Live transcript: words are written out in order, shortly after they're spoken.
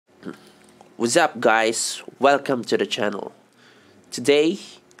What's up guys, welcome to the channel. Today,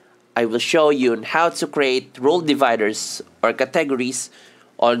 I will show you on how to create role dividers or categories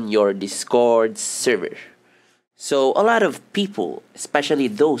on your Discord server. So a lot of people, especially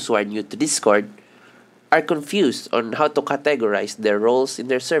those who are new to Discord, are confused on how to categorize their roles in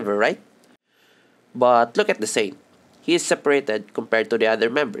their server, right? But look at the Saint. He is separated compared to the other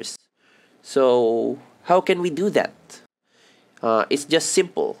members. So how can we do that? It's just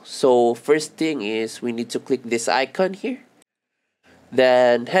simple. So first thing is we need to click this icon here.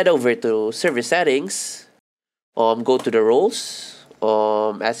 Then head over to server settings. Go to the roles.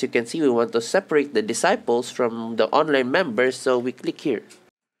 As you can see, we want to separate the disciples from the online members, so we click here.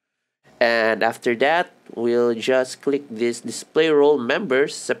 And after that, we'll just click this display role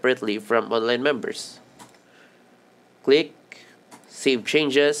members separately from online members. Click, save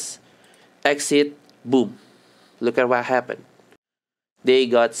changes, exit, boom. Look at what happened. They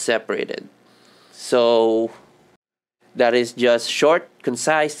got separated. So that is just short,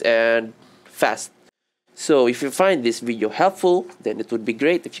 concise, and fast. So if you find this video helpful, then it would be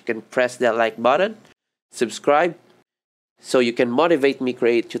great if you can press that like button, subscribe, so you can motivate me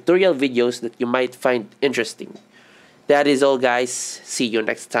create tutorial videos that you might find interesting. That is all guys. See you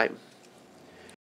next time.